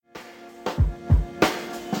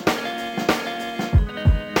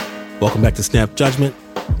Welcome back to Snap Judgment,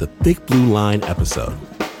 the Big Blue Line episode.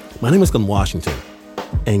 My name is Glenn Washington,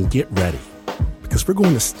 and get ready, because we're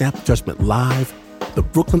going to Snap Judgment Live, the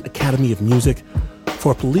Brooklyn Academy of Music,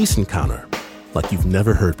 for a police encounter like you've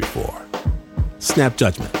never heard before. Snap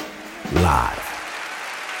Judgment Live.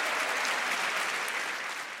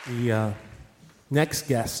 The next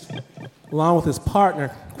guest, along with his partner,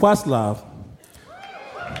 Questlove,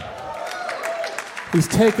 he's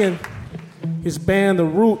taken his band, The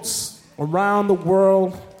Roots, around the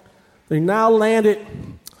world. They now landed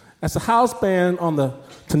as a house band on The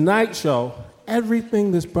Tonight Show.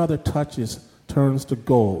 Everything this brother touches turns to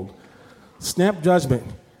gold. Snap Judgment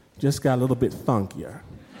just got a little bit funkier.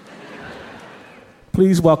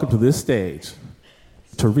 Please welcome to this stage,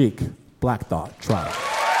 Tariq Black Thought Trout.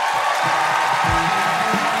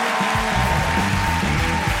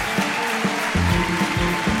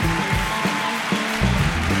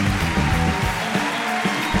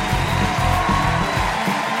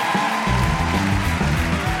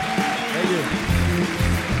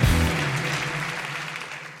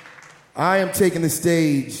 I am taking the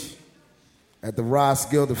stage at the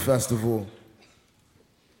Roskilde Festival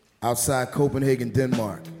outside Copenhagen,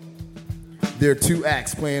 Denmark. There are two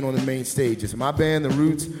acts playing on the main stage. It's my band, The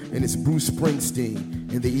Roots, and it's Bruce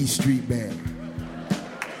Springsteen and the East Street Band.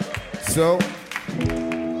 So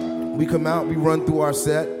we come out, we run through our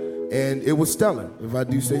set, and it was stellar, if I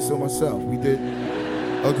do say so myself. We did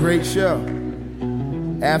a great show.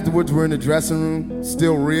 Afterwards, we're in the dressing room,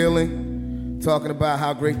 still reeling, talking about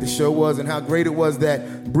how great the show was and how great it was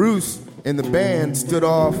that Bruce and the band stood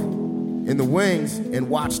off in the wings and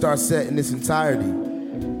watched our set in its entirety.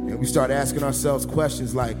 And we started asking ourselves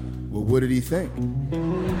questions like, well, what did he think?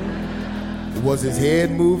 Was his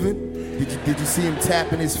head moving? Did you see him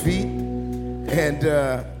tapping his feet? And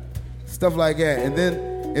stuff like that. And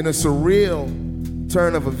then in a surreal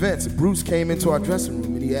turn of events, Bruce came into our dressing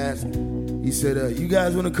room and he said, you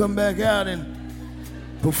guys want to come back out and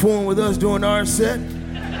perform with us during our set?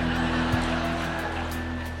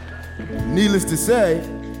 Needless to say,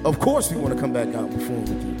 of course we want to come back out and perform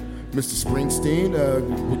with you. Mr. Springsteen,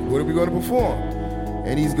 what are we going to perform?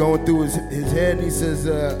 And he's going through his head and he says,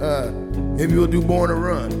 maybe we'll do Born to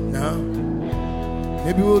Run. No?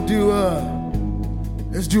 Maybe we'll do,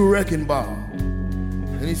 let's do Wrecking Ball.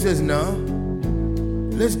 And he says, no.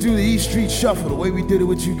 Let's do the East Street Shuffle, the way we did it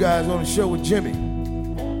with you guys on the show with Jimmy.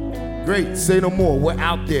 Great, say no more. We're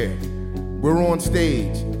out there. We're on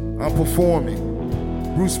stage. I'm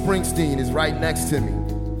performing. Bruce Springsteen is right next to me.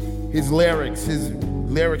 His lyric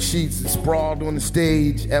sheets are sprawled on the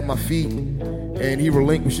stage at my feet, and he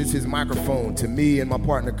relinquishes his microphone to me and my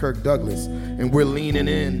partner Kirk Douglas, and we're leaning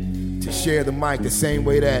in to share the mic the same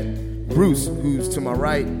way that Bruce, who's to my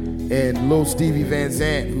right, and Lil Stevie Van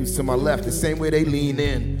Zandt, who's to my left, the same way they lean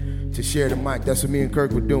in to share the mic. That's what me and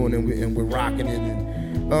Kirk were doing, and we're rocking it. And,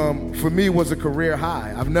 for me, it was a career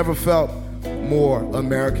high. I've never felt more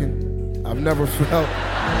American. I've never felt,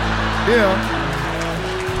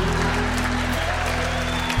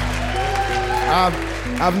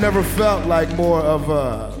 I've never felt like more of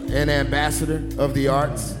an ambassador of the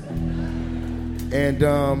arts. And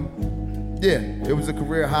it was a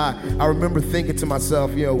career high. I remember thinking to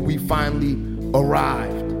myself, we finally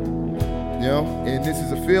arrived. And this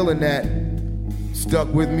is a feeling that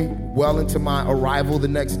stuck with me well into my arrival the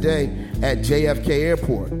next day at JFK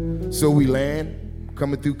Airport. So we land,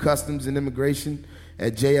 coming through customs and immigration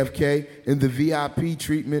at JFK, and the VIP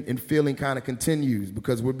treatment and feeling kind of continues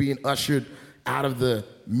because we're being ushered out of the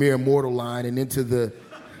mere mortal line and into the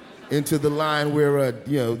line where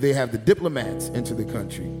they have the diplomats enter the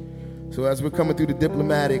country. So as we're coming through the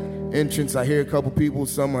diplomatic entrance, I hear a couple people.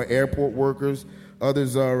 Some are airport workers,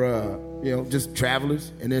 others are just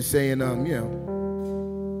travelers, and they're saying,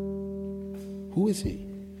 who is he?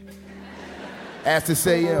 As to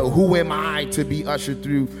say, who am I to be ushered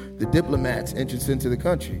through the diplomats' entrance into the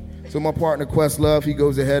country? So my partner Questlove, he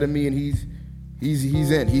goes ahead of me, and he's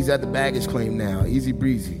in. He's at the baggage claim now, easy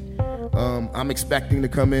breezy. I'm expecting to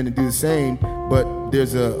come in and do the same, but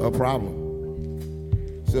there's a problem.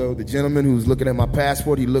 So the gentleman who's looking at my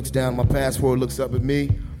passport, he looks down at my passport, looks up at me,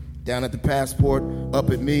 down at the passport,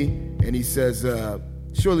 up at me, and he says,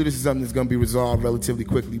 surely this is something that's going to be resolved relatively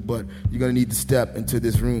quickly, but you're going to need to step into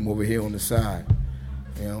this room over here on the side.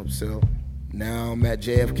 So now I'm at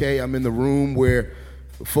JFK. I'm in the room where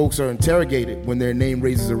folks are interrogated when their name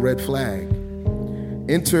raises a red flag.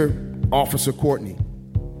 Enter Officer Courtney,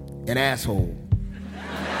 an asshole.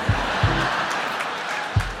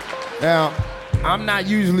 Now, I'm not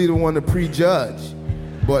usually the one to prejudge,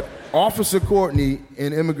 but Officer Courtney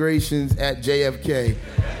in immigrations at JFK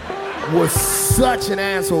was such an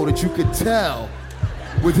asshole that you could tell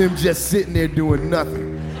with him just sitting there doing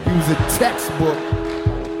nothing. He was a textbook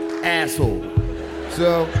asshole.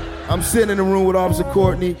 So I'm sitting in the room with Officer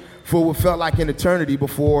Courtney for what felt like an eternity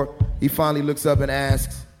before he finally looks up and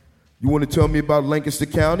asks, "You want to tell me about Lancaster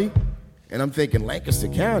County?" And I'm thinking, Lancaster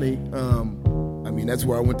County? I mean, that's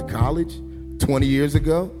where I went to college 20 years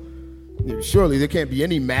ago. Surely there can't be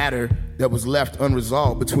any matter that was left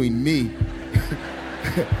unresolved between me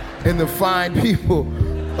and the fine people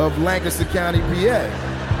of Lancaster County, PA.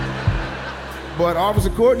 But Officer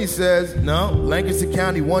Courtney says, no, Lancaster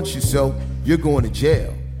County wants you, so you're going to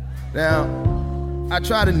jail. Now, I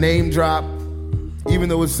try to name drop, even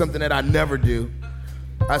though it's something that I never do.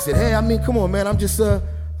 I said, hey, I mean, come on, man, I'm just,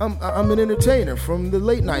 I'm an entertainer from the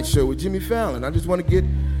late night show with Jimmy Fallon. I just want to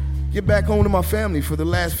get back home to my family for the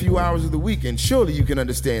last few hours of the weekend. Surely you can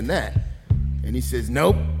understand that. And he says,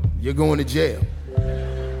 nope, you're going to jail.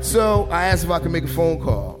 So I asked if I could make a phone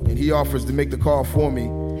call, and he offers to make the call for me.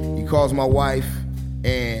 He calls my wife,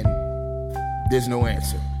 and there's no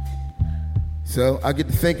answer. So I get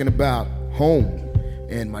to thinking about home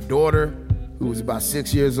and my daughter, who was about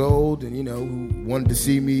 6 years old and, who wanted to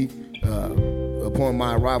see me upon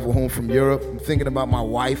my arrival home from Europe. I'm thinking about my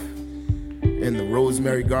wife and the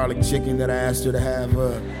rosemary garlic chicken that I asked her to have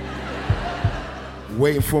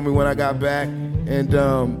waiting for me when I got back. And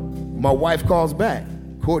my wife calls back.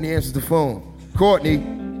 Courtney answers the phone. Courtney,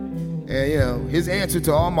 and his answer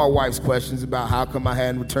to all my wife's questions about how come I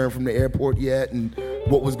hadn't returned from the airport yet and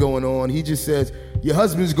what was going on, he just says, your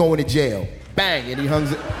husband's going to jail. Bang, and he hung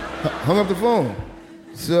up the phone.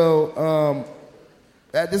 So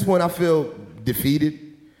at this point I feel defeated,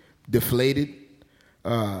 deflated.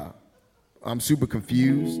 I'm super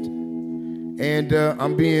confused. And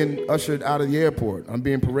I'm being ushered out of the airport. I'm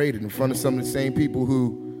being paraded in front of some of the same people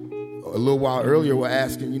who a little while earlier were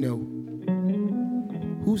asking,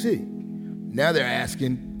 who's he? Now they're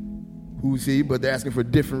asking, who's he? But they're asking for a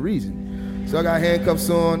different reason. So I got handcuffs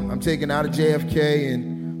on. I'm taken out of JFK,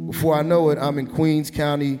 and before I know it, I'm in Queens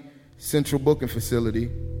County Central Booking Facility,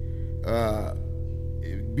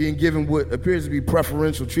 being given what appears to be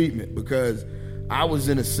preferential treatment because I was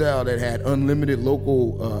in a cell that had unlimited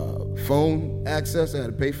local phone access. I had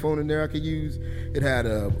a pay phone in there I could use. It had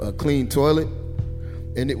a clean toilet,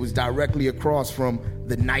 and it was directly across from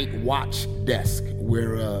the night watch desk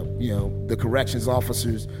where the corrections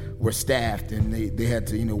officers were staffed, and they had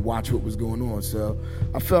to watch what was going on. So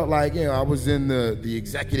I felt like I was in the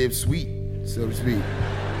executive suite, so to speak,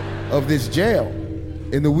 of this jail.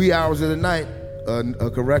 In the wee hours of the night,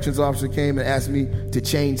 a corrections officer came and asked me to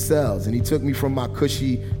change cells, and he took me from my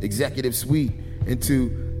cushy executive suite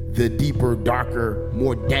into the deeper, darker,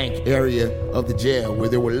 more dank area of the jail where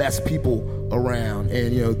there were less people around,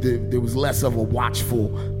 and there was less of a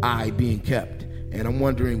watchful eye being kept. And I'm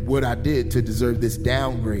wondering what I did to deserve this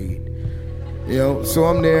downgrade. So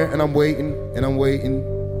I'm there and I'm waiting,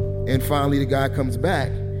 and finally the guy comes back,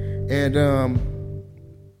 and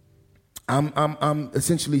I'm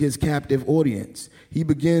essentially his captive audience. He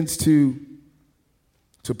begins to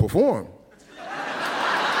perform.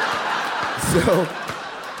 So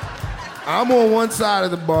I'm on one side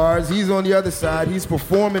of the bars, he's on the other side. He's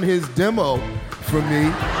performing his demo for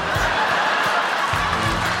me.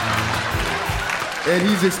 And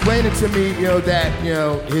he's explaining to me, that,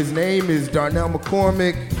 his name is Darnell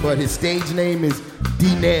McCormick, but his stage name is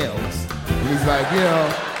D Nails. And he's like,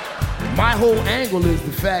 my whole angle is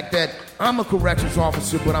the fact that I'm a corrections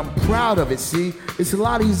officer, but I'm proud of it, see? It's a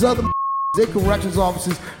lot of these other they corrections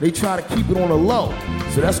officers, they try to keep it on the low.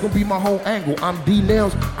 So that's gonna be my whole angle. I'm D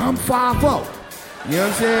Nails, I'm 5'0". You know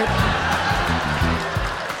what I'm saying?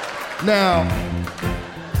 Now,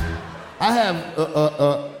 I have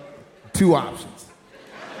two options.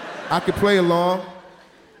 I could play along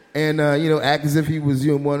and act as if he was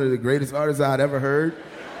one of the greatest artists I'd ever heard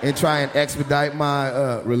and try and expedite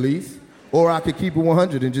my release. Or I could keep it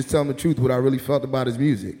 100 and just tell him the truth, what I really felt about his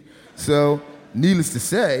music. So, needless to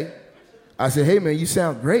say, I said, hey man, you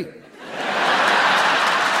sound great.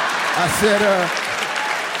 I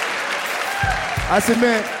said,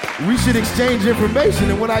 man, we should exchange information,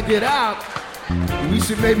 and when I get out, we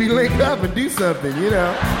should maybe link up and do something,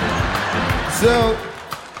 So,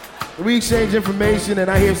 we exchange information, and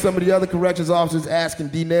I hear some of the other corrections officers asking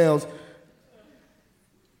D Nails,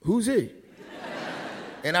 who's he?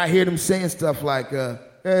 And I hear them saying stuff like,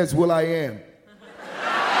 it's Will I Am.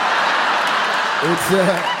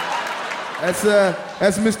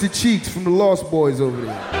 That's Mr. Cheeks from the Lost Boys over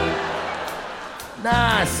there.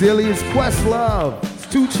 Nah, silly, it's Questlove, it's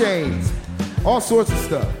 2 Chainz, all sorts of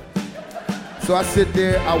stuff. So I sit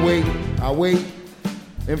there, I wait,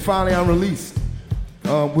 and finally I'm released.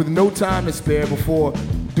 with no time to spare before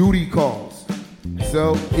duty calls.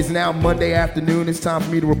 So it's now Monday afternoon. It's time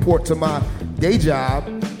for me to report to my day job.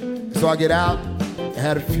 So I get out, I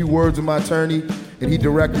had a few words with my attorney, and he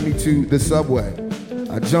directed me to the subway.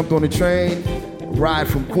 I jumped on the train, ride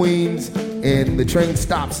from Queens, and the train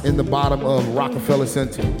stops in the bottom of Rockefeller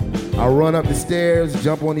Center. I run up the stairs,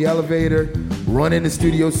 jump on the elevator, run into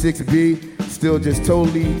Studio 6B, still just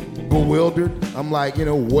totally bewildered. I'm like,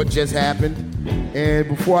 what just happened? And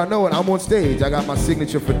before I know it, I'm on stage. I got my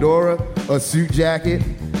signature fedora, a suit jacket,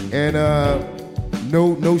 and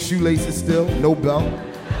no shoelaces still, no belt.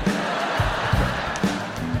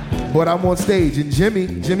 But I'm on stage, and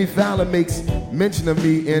Jimmy Fallon makes mention of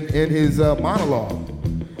me in his monologue.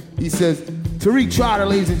 He says, Tariq Trotter,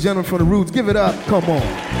 ladies and gentlemen, from the Roots, give it up, come on.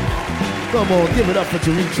 Come on, give it up for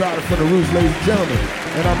Tariq Trotter from the Roots, ladies and gentlemen.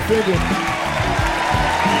 And I'm thinking,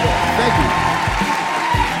 thank you.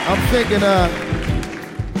 I'm thinking,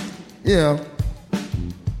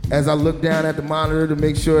 as I look down at the monitor to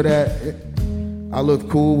make sure that I looked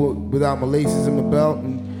cool without my laces in my belt,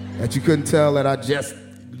 and that you couldn't tell that I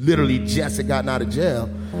literally just had gotten out of jail.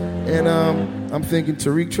 And I'm thinking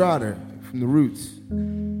Tariq Trotter from the Roots.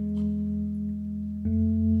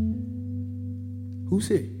 Who's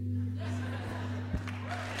he?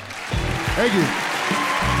 Thank you.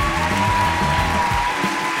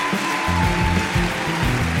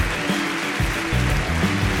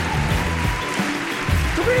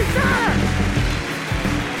 Tariq Trotter!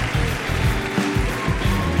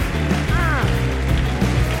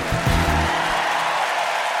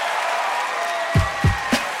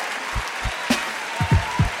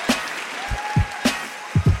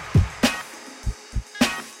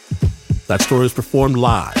 That story was performed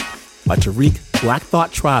live by Tariq Black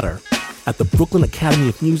Thought Trotter at the Brooklyn Academy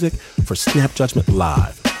of Music for Snap Judgment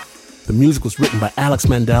Live. The music was written by Alex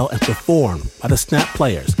Mandel and performed by the Snap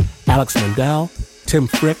Players, Alex Mandel, Tim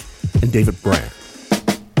Frick, and David Brand.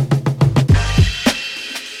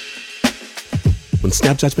 When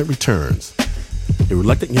Snap Judgment returns, a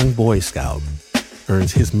reluctant young Boy Scout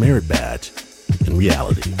earns his merit badge in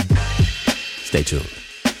reality. Stay tuned.